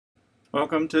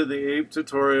Welcome to the ApE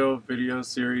tutorial video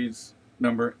series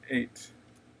number 8.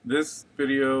 This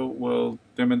video will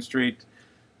demonstrate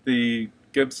the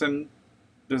Gibson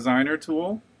Designer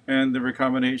tool and the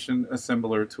Recombination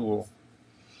Assembler tool.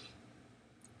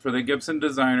 For the Gibson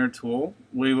Designer tool,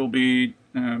 we will be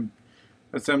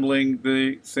assembling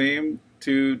the same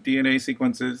two DNA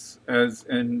sequences as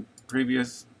in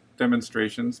previous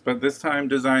demonstrations, but this time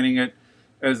designing it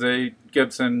as a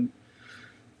Gibson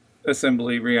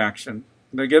assembly reaction.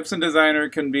 The Gibson Designer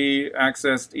can be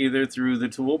accessed either through the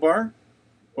toolbar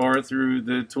or through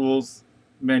the Tools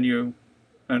menu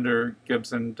under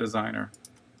Gibson Designer.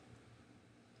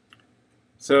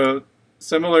 So,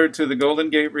 similar to the Golden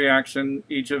Gate reaction,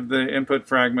 each of the input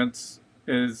fragments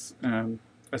is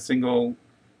a single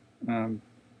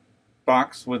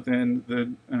box within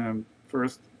the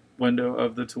first window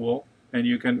of the tool, and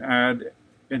you can add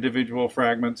individual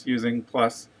fragments using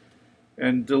plus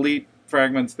and delete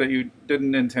fragments that you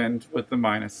didn't intend with the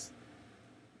minus.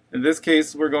 In this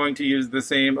case, we're going to use the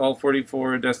same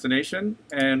L44 destination,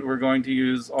 and we're going to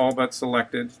use all but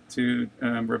selected to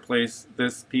replace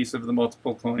this piece of the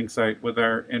multiple cloning site with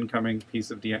our incoming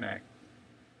piece of DNA.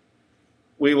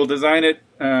 We will design it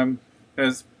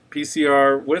as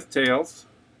PCR with tails.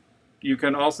 You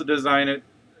can also design it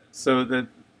so that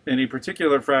any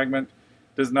particular fragment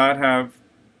does not have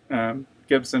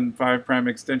Gibson 5'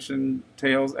 extension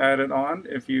tails added on.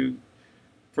 If you,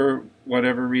 for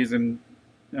whatever reason,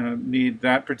 need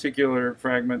that particular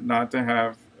fragment not to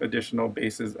have additional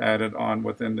bases added on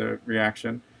within the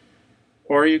reaction.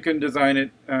 Or you can design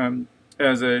it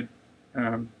as a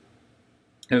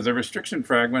restriction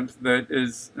fragment that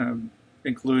is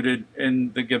included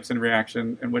in the Gibson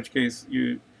reaction, in which case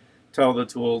you tell the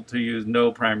tool to use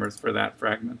no primers for that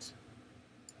fragment.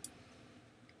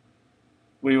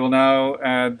 We will now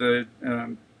add the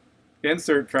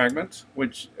insert fragment,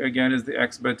 which again is the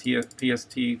ApE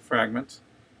PST fragment,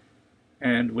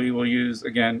 and we will use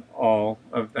again all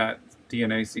of that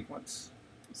DNA sequence.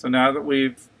 So now that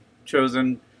we've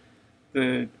chosen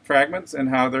the fragments and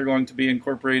how they're going to be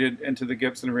incorporated into the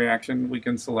Gibson reaction, we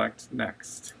can select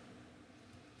Next.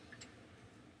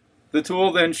 The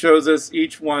tool then shows us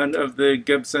each one of the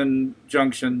Gibson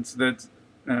junctions that's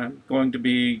going to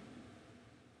be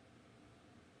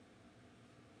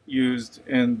used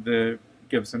in the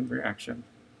Gibson reaction.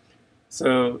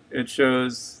 So it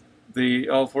shows the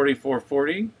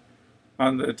L4440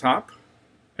 on the top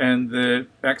and the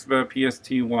ApE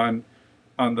PST1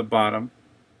 on the bottom.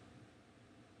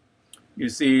 You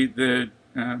see the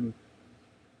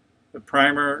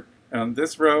primer on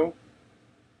this row,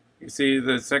 you see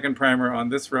the second primer on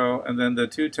this row, and then the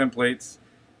two templates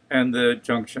and the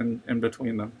junction in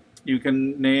between them. You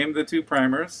can name the two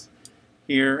primers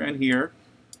here and here.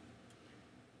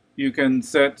 You can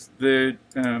set the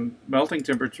melting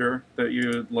temperature that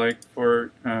you'd like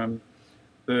for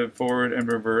the forward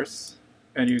and reverse,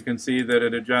 and you can see that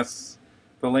it adjusts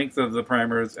the length of the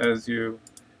primers as you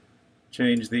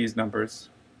change these numbers.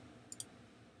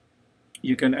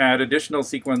 You can add additional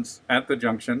sequence at the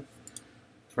junction,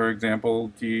 for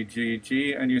example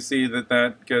GGG, and you see that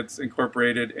that gets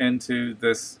incorporated into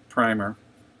this primer.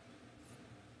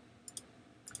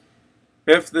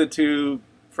 If the two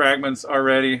fragments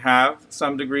already have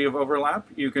some degree of overlap,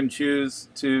 you can choose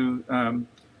to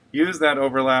use that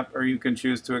overlap, or you can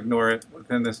choose to ignore it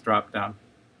within this drop-down.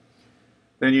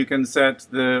 Then you can set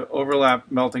the overlap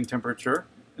melting temperature,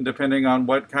 and depending on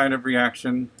what kind of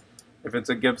reaction, if it's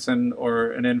a Gibson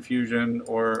or an infusion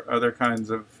or other kinds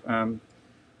of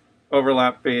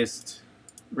overlap-based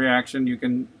reaction, you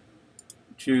can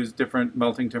choose different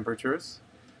melting temperatures.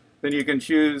 Then you can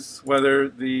choose whether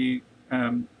the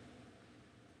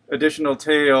additional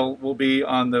tail will be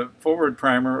on the forward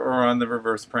primer or on the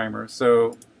reverse primer.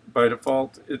 So by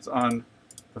default, it's on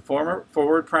the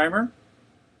forward primer,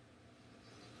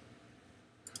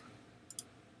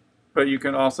 but you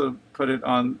can also put it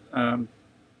on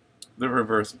the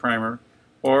reverse primer,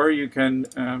 or you can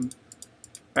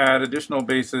add additional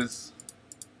bases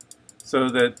so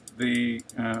that the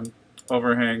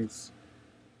overhangs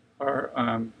are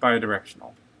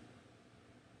bidirectional.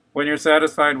 When you're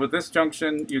satisfied with this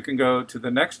junction, you can go to the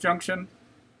next junction.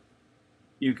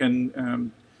 You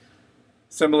can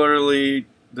similarly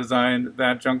design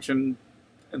that junction.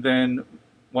 And then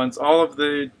once all of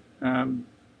the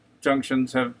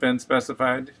junctions have been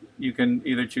specified, you can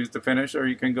either choose to finish, or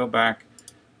you can go back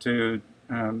to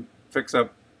fix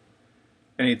up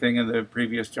anything in the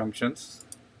previous junctions.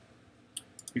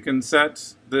 You can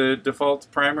set the default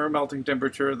primer melting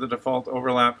temperature, the default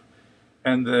overlap,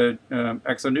 and the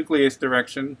exonuclease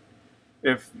direction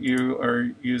if you are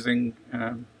using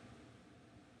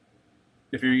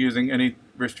if you're using any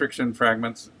restriction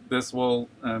fragments, this will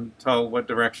tell what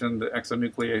direction the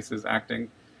exonuclease is acting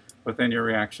within your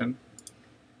reaction.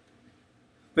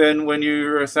 Then when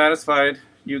you're satisfied,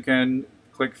 you can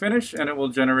click Finish and it will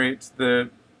generate the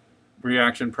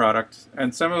reaction product.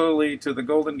 And similarly to the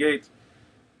Golden Gate,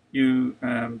 you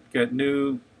get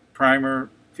new primer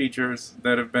features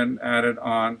that have been added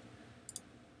on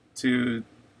to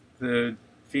the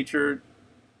feature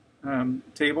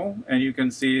table, and you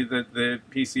can see that the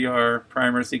PCR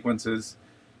primer sequences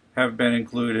have been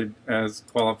included as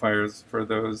qualifiers for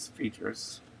those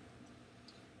features.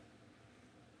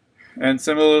 And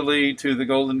similarly to the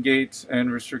Golden Gate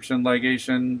and restriction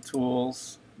ligation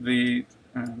tools, the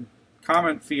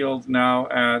comment field now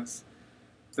adds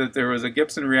that there was a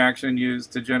Gibson reaction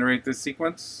used to generate this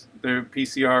sequence, the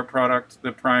PCR product,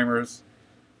 the primers,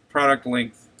 product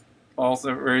length,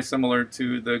 also very similar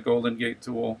to the Golden Gate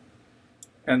tool.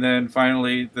 And then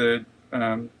finally the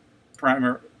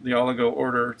primer, the oligo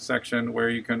order section where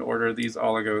you can order these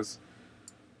oligos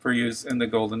for use in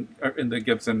the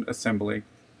Gibson assembly.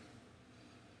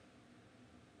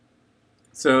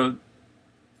 So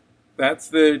that's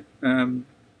the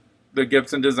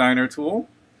Gibson Designer tool.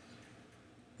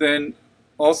 Then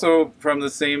also from the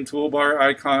same toolbar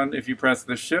icon, if you press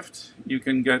the Shift, you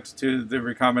can get to the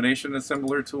Recombination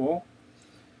Assembler tool.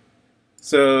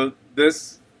 So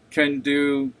this can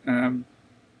do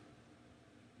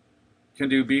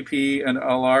BP and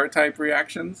LR type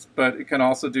reactions, but it can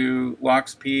also do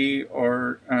LOX-P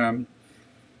or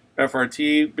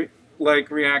FRT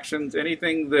like reactions.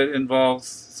 Anything that involves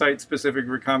site-specific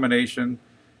recombination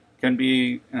can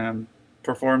be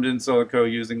performed in silico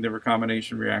using the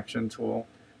recombination reaction tool.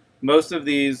 Most of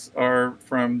these are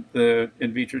from the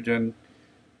Invitrogen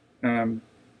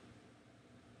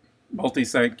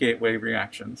multi-site gateway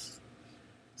reactions.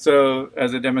 So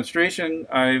as a demonstration,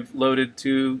 I've loaded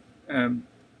two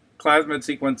plasmid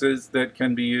sequences that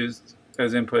can be used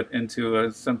as input into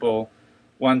a simple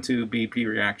 1,2 BP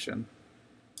reaction.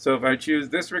 So if I choose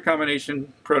this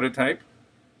recombination prototype,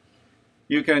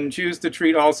 you can choose to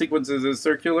treat all sequences as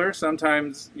circular.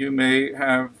 Sometimes you may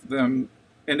have them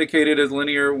indicated as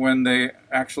linear when they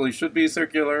actually should be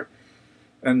circular.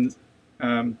 And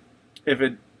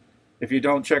if you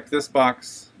don't check this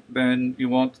box, then you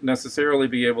won't necessarily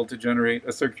be able to generate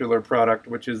a circular product,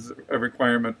 which is a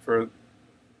requirement for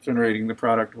generating the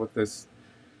product with this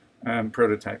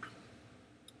prototype.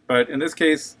 But in this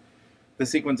case, the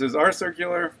sequences are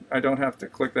circular. I don't have to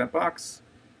click that box.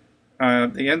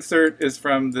 The insert is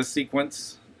from the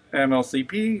sequence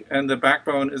MLCP, and the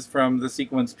backbone is from the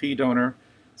sequence P donor.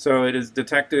 So it has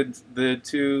detected the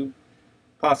two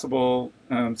possible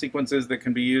sequences that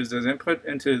can be used as input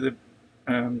into the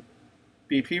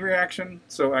BP reaction.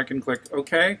 So I can click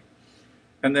OK,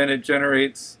 and then it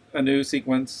generates a new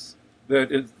sequence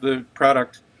that is the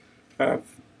product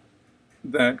of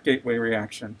that gateway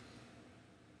reaction.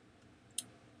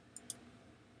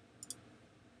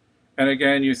 And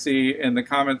again, you see in the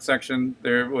comment section,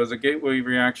 there was a gateway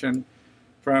reaction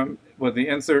with the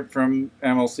insert from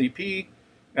MLCP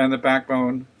and the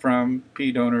backbone from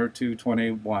P donor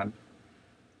 221.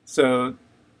 So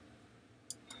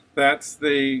that's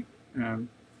the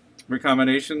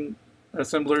recombination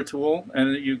assembler tool.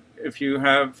 And if you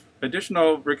have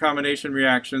additional recombination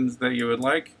reactions that you would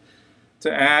like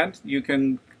to add, you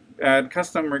can add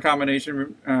custom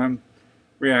recombination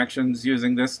reactions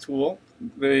using this tool.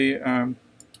 The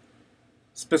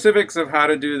specifics of how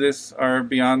to do this are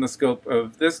beyond the scope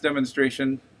of this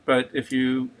demonstration, but if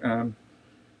you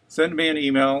send me an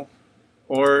email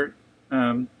or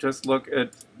just look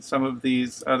at some of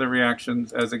these other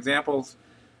reactions as examples,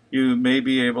 you may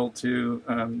be able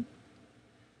to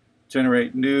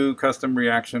generate new custom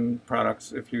reaction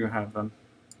products if you have them.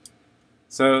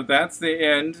 So that's the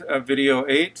end of video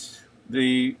 8,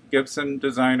 the Gibson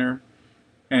Designer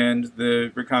and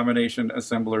the recombination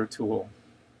assembler tool.